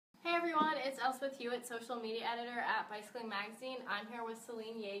everyone, it's Elspeth Hewitt, social media editor at Bicycling Magazine. I'm here with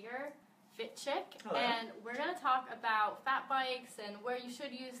Celine Yeager, Fit Chick, Hello. and we're going to talk about fat bikes and where you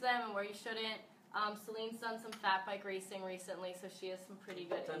should use them and where you shouldn't. Celine's done some fat bike racing recently, so she has some pretty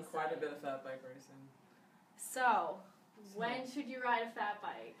good I've done insight. quite a bit of fat bike racing. So, when should you ride a fat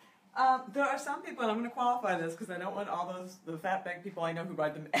bike? There are some people, and I'm going to qualify this because I don't want all the fat bike people I know who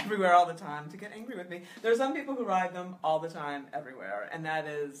ride them everywhere all the time to get angry with me. There are some people who ride them all the time everywhere, and that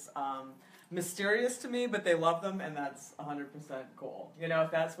is mysterious to me, but they love them, and that's 100% cool. You know,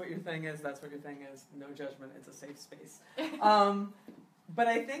 if that's what your thing is, that's what your thing is. No judgment. It's a safe space. But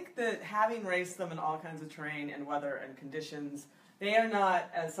I think that having raced them in all kinds of terrain and weather and conditions, they are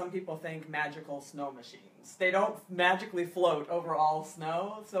not, as some people think, magical snow machines. They don't magically float over all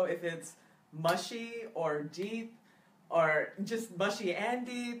snow, so if it's mushy or deep, or just mushy and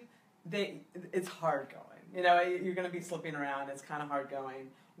deep, it's hard going. You know, you're going to be slipping around, it's kind of hard going.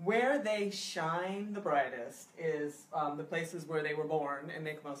 Where they shine the brightest is the places where they were born and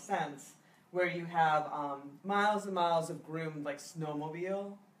make most sense, where you have miles and miles of groomed, like,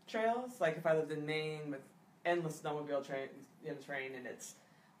 snowmobile trails. Like if I lived in Maine with endless snowmobile train and it's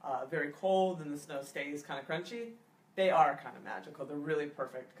very cold and the snow stays kind of crunchy, they are kind of magical. They're really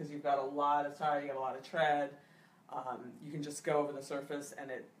perfect because you've got a lot of tire, you got a lot of tread. You can just go over the surface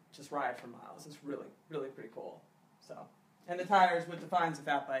and it just ride for miles. It's really, really pretty cool. So, and the tires, what defines a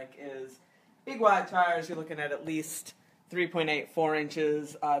fat bike is big wide tires. You're looking at least 3.84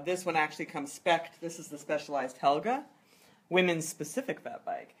 inches. This one actually comes spec'd. This is the Specialized Helga, women's specific fat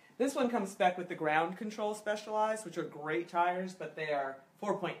bike. This one comes spec with the Ground Control Specialized, which are great tires, but they are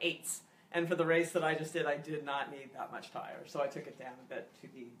 4.8s. And for the race that I just did, I did not need that much tire, so I took it down a bit to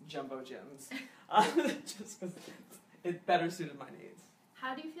the Jumbo Gyms, just because it better suited my needs.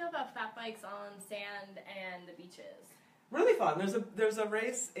 How do you feel about fat bikes on sand and the beaches? Really fun. There's a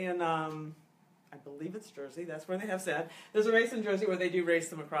race in, I believe it's Jersey, that's where they have sand. There's a race in Jersey where they do race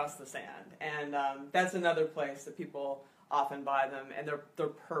them across the sand, and that's another place that people often buy them, and they're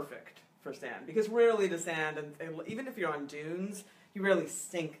perfect for sand, because rarely does sand, and even if you're on dunes, you rarely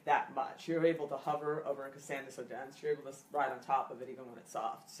sink that much. You're able to hover over it because sand is so dense. You're able to ride on top of it even when it's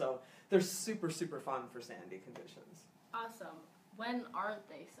soft. So they're super, super fun for sandy conditions. Awesome. When aren't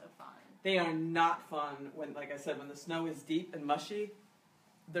they so fun? They are not fun when, like I said, when the snow is deep and mushy.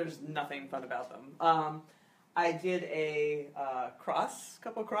 There's nothing fun about them. I did a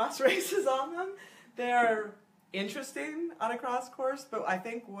couple cross races on them. They're interesting on a cross course, but I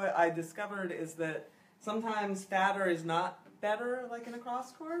think what I discovered is that sometimes fatter is not better, like in a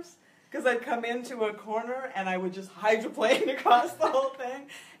cross course, because I'd come into a corner and I would just hydroplane across the whole thing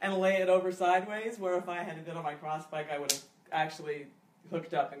and lay it over sideways, where if I had been on my cross bike, I would have actually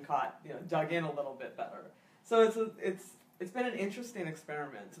hooked up and dug in a little bit better. So it's been an interesting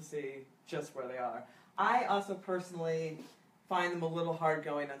experiment to see just where they are. I also personally find them a little hard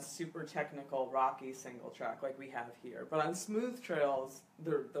going on super technical, rocky single track like we have here. But on smooth trails,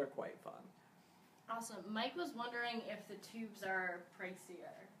 they're quite fun. Awesome. Mike was wondering if the tubes are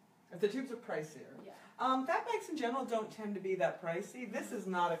pricier. If the tubes are pricier? Yeah. Fat bikes in general don't tend to be that pricey. This is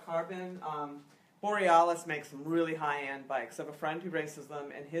not a carbon. Borealis makes some really high-end bikes. I have a friend who races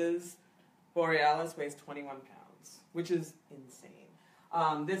them, and his Borealis weighs 21 pounds, which is insane.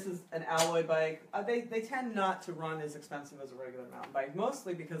 This is an alloy bike. They tend not to run as expensive as a regular mountain bike,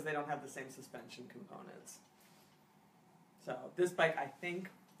 mostly because they don't have the same suspension components. So this bike, I think,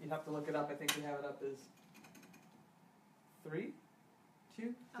 you'd have to look it up. I think we have it up as 3,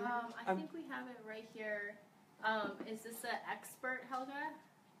 2, 3. I think we have it right here. Is this an Expert Helga?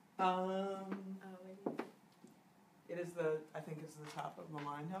 Maybe. It is I think it's the top of the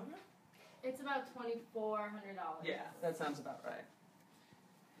line Helga. It's about $2,400. Yeah, that sounds about right.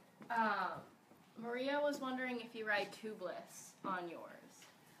 Maria was wondering if you ride tubeless on yours.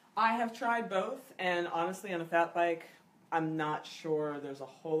 I have tried both, and honestly, on a fat bike, I'm not sure there's a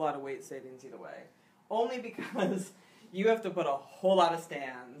whole lot of weight savings either way. Only because you have to put a whole lot of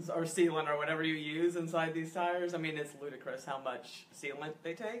stands or sealant or whatever you use inside these tires. I mean, it's ludicrous how much sealant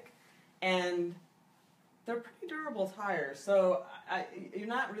they take. And they're pretty durable tires, so you're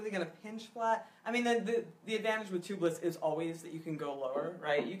not really going to pinch flat. I mean, the advantage with tubeless is always that you can go lower,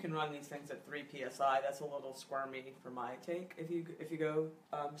 right? You can run these things at 3 psi. That's a little squirmy for my take if you go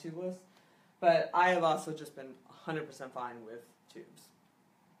tubeless. But I have also just been 100% fine with tubes.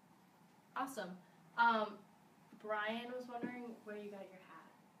 Awesome. Brian was wondering where you got your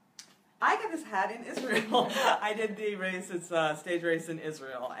hat. I got this hat in Israel. I did the race, it's a stage race in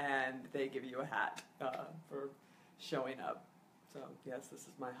Israel, and they give you a hat for showing up. So, yes, this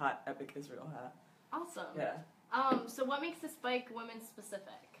is my hot, epic Israel hat. Awesome. Yeah. So what makes this bike women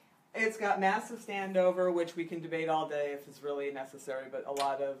specific? It's got massive standover, which we can debate all day if it's really necessary, but a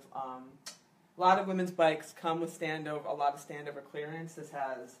lot of women's bikes come with standover, a lot of standover clearance. This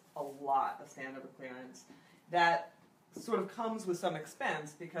has a lot of standover clearance. That sort of comes with some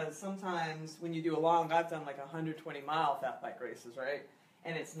expense because sometimes when you do I've done like 120-mile fat bike races, right?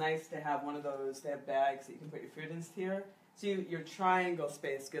 And it's nice to have one of those, they have bags that you can put your food in here. So your triangle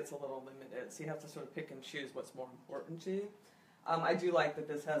space gets a little limited, so you have to sort of pick and choose what's more important to you. I do like that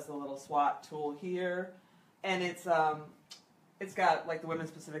this has the little SWAT tool here, and it's got like the women's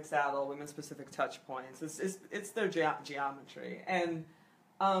specific saddle, women's specific touch points. It's their geometry, and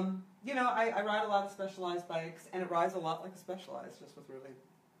I ride a lot of Specialized bikes, and it rides a lot like a Specialized, just with really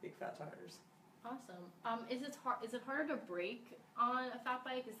big fat tires. Awesome. Is it harder to brake on a fat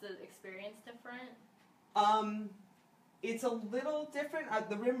bike? Is the experience different? It's a little different.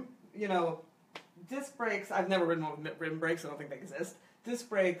 The rim, disc brakes, I've never ridden one with rim brakes. I don't think they exist. Disc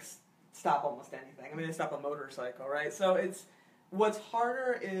brakes stop almost anything. I mean, they stop a motorcycle, right? So what's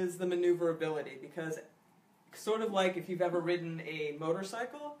harder is the maneuverability, because sort of like if you've ever ridden a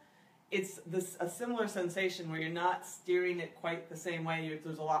motorcycle, it's a similar sensation where you're not steering it quite the same way.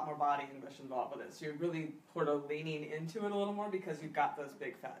 There's a lot more body English involved with it. So you're really sort of leaning into it a little more because you've got those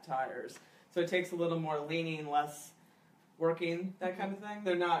big fat tires. So it takes a little more leaning, less working, that kind of thing.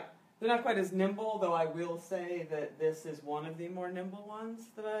 They're not quite as nimble, though I will say that this is one of the more nimble ones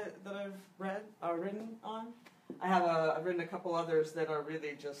that I've ridden on. I've ridden a couple others that are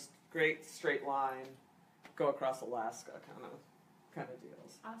really just great straight line, go across Alaska kind of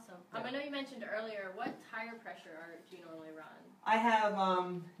deals. Awesome. Yeah. I know you mentioned earlier, what tire pressure do you normally run? I have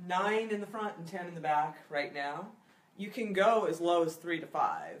 9 in the front and 10 in the back right now. You can go as low as 3 to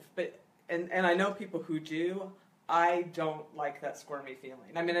 5, but and I know people who do. I don't like that squirmy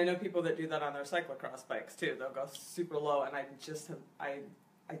feeling. I mean, I know people that do that on their cyclocross bikes too. They'll go super low, and I just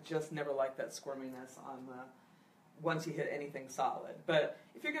never like that squirminess on once you hit anything solid. But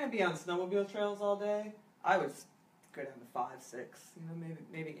if you're going to be on snowmobile trails all day, I would go down to 5, 6,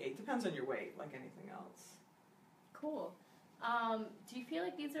 maybe 8. Depends on your weight, like anything else. Cool. Do you feel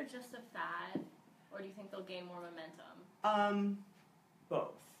like these are just a fad, or do you think they'll gain more momentum?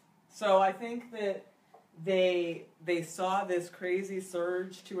 Both. So I think that they saw this crazy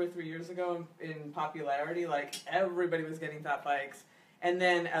surge 2 or 3 years ago in popularity, like everybody was getting fat bikes, and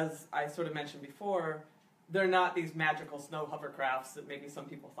then as I sort of mentioned before, they're not these magical snow hovercrafts that maybe some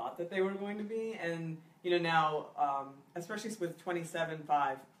people thought that they were going to be, and now, especially with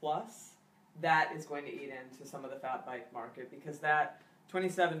 27.5 plus, that is going to eat into some of the fat bike market, because that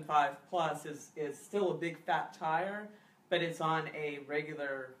 27.5 plus is still a big fat tire, but it's on a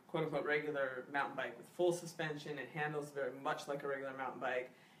regular, quote-unquote regular mountain bike with full suspension. It handles very much like a regular mountain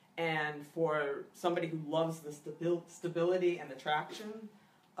bike. And for somebody who loves the stability and the traction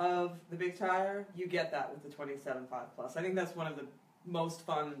of the big tire, you get that with the 27.5 plus. I think that's one of the most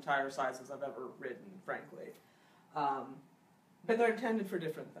fun tire sizes I've ever ridden, frankly. But they're intended for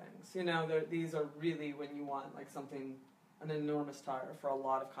different things. These are really when you want like an enormous tire for a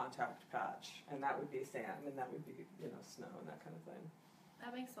lot of contact patch, and that would be sand, and that would be snow and that kind of thing.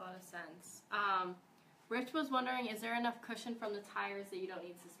 That makes a lot of sense. Rich was wondering, is there enough cushion from the tires that you don't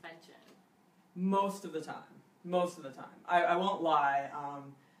need suspension? Most of the time. I won't lie.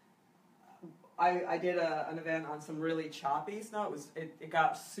 I did an event on some really choppy snow. It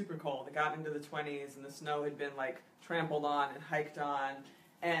got super cold. It got into the 20s, and the snow had been like trampled on and hiked on,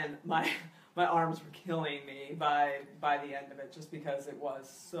 and my arms were killing me by the end of it, just because it was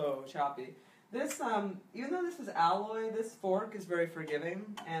so choppy. This, even though this is alloy, this fork is very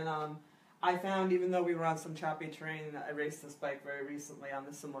forgiving, and I found, even though we were on some choppy terrain, I raced this bike very recently on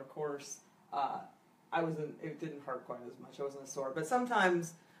a similar course, it didn't hurt quite as much. I wasn't as sore, but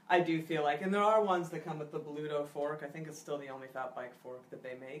sometimes I do feel like, and there are ones that come with the Bluto fork. I think it's still the only fat bike fork that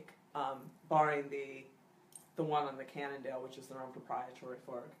they make, barring the one on the Cannondale, which is their own proprietary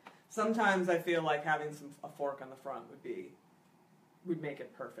fork. Sometimes I feel like having a fork on the front would make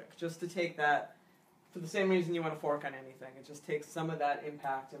it perfect. Just to take that, for the same reason you want a fork on anything, it just takes some of that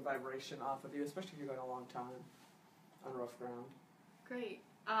impact and vibration off of you, especially if you're going a long time on rough ground. Great.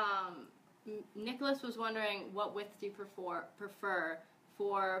 Nicholas was wondering, what width do you prefer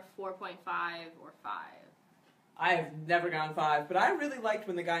for 4.5 or 5? I have never gone 5, but I really liked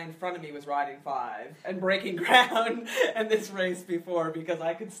when the guy in front of me was riding 5 and breaking ground in this race before, because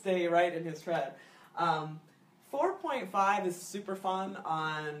I could stay right in his tread. 4.5 is super fun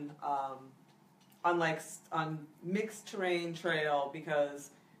on mixed terrain trail,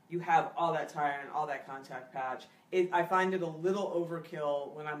 because you have all that tire and all that contact patch. I find it a little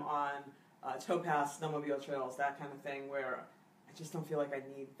overkill when I'm on towpath snowmobile trails, that kind of thing, where I just don't feel like I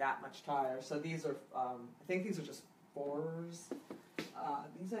need that much tire. So these are, I think these are just 4s.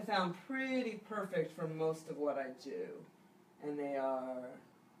 These I found pretty perfect for most of what I do. And they are,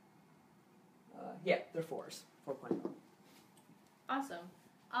 they're 4s, 4.0. Awesome.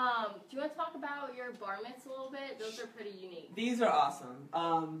 Do you want to talk about your bar mitts a little bit? Those are pretty unique. These are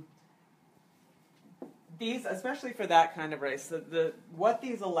awesome. These, especially for that kind of race, what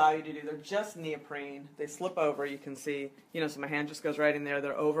these allow you to do, they're just neoprene. They slip over, you can see, so my hand just goes right in there.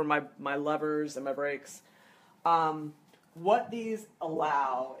 They're over my levers and my brakes. What these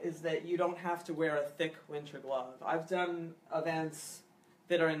allow is that you don't have to wear a thick winter glove. I've done events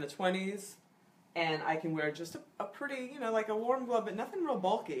that are in the 20s, and I can wear just a pretty, like a warm glove, but nothing real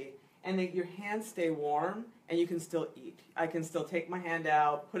bulky. And your hands stay warm, and you can still eat. I can still take my hand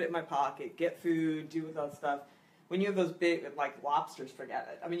out, put it in my pocket, get food, do all that stuff. When you have those big, like lobsters, forget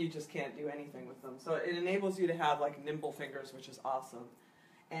it. I mean, you just can't do anything with them. So it enables you to have like nimble fingers, which is awesome.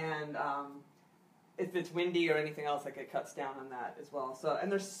 And if it's windy or anything else, like it cuts down on that as well. So,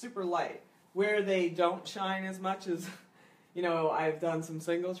 and they're super light. Where they don't shine as much as, I've done some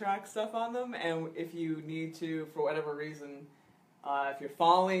single track stuff on them, and if you need to, for whatever reason, if you're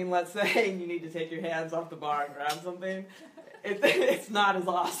falling, let's say, and you need to take your hands off the bar and grab something, it's not as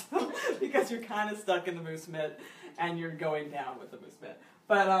awesome because you're kind of stuck in the moose mitt and you're going down with the moose mitt.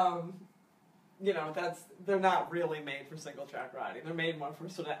 But, they're not really made for single track riding. They're made more for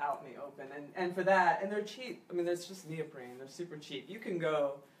sort of out in the open. And for that, and they're cheap. I mean, it's just neoprene. They're super cheap. You can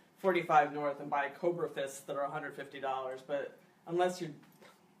go 45 North and buy Cobra Fists that are $150, but unless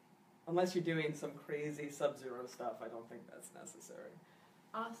you're doing some crazy Sub-Zero stuff, I don't think that's necessary.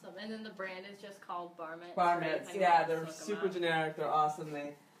 Awesome. And then the brand is just called Bar Mitts. Bar Mitts, yeah, they're super generic. They're awesome.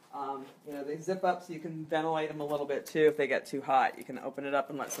 They, they zip up so you can ventilate them a little bit too. If they get too hot, you can open it up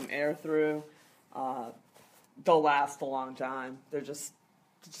and let some air through. They'll last a long time. They're just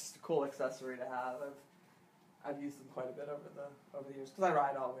a cool accessory to have. I've used them quite a bit over the years because I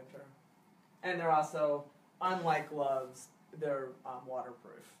ride all winter, and they're also, unlike gloves, they're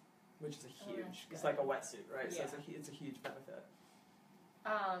waterproof, which is a huge. It's like a wetsuit, right? Yeah. So it's a huge benefit.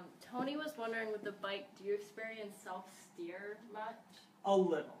 Tony was wondering with the bike, do you experience self-steer much? A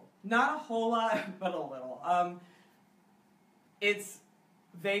little. Not a whole lot, but a little. It's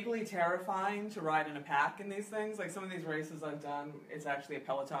vaguely terrifying to ride in a pack in these things. Like some of these races I've done, it's actually a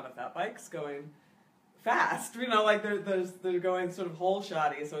peloton of fat bikes going fast. They're going sort of whole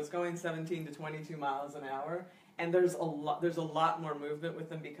shoddy, so it's going 17 to 22 miles an hour. And there's a lot more movement with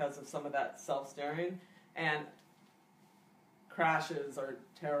them because of some of that self-steering. And crashes are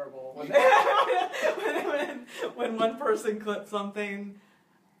terrible when one person clips something.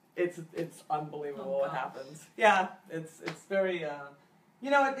 It's unbelievable what happens. Yeah, it's very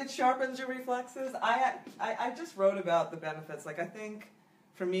it sharpens your reflexes. I just wrote about the benefits. Like I think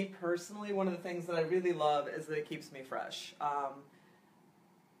for me personally, one of the things that I really love is that it keeps me fresh.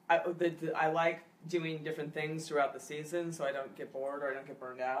 I like doing different things throughout the season, so I don't get bored or I don't get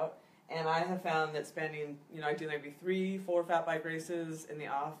burned out. And I have found that spending, I do maybe 3-4 fat bike races in the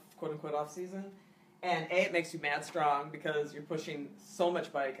quote-unquote off season. And it makes you mad strong because you're pushing so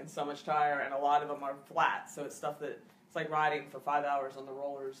much bike and so much tire, and a lot of them are flat. So it's stuff that, it's like riding for 5 hours on the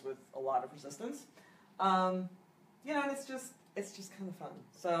rollers with a lot of resistance. And it's just kind of fun.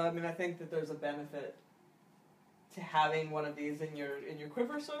 So, I think that there's a benefit to having one of these in your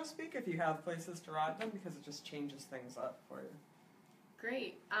quiver, so to speak, if you have places to ride them, because it just changes things up for you.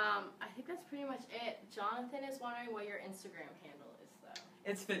 Great. I think that's pretty much it. Jonathan is wondering what your Instagram handle is, though.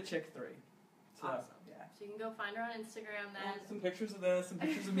 It's FitChick3. So, awesome. Yeah. So you can go find her on Instagram then. Some pictures of this, some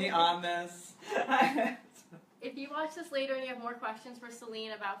pictures of me on this. If you watch this later and you have more questions for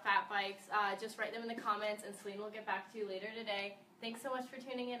Celine about fat bikes, just write them in the comments and Celine will get back to you later today. Thanks so much for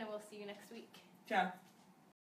tuning in and we'll see you next week. Ciao.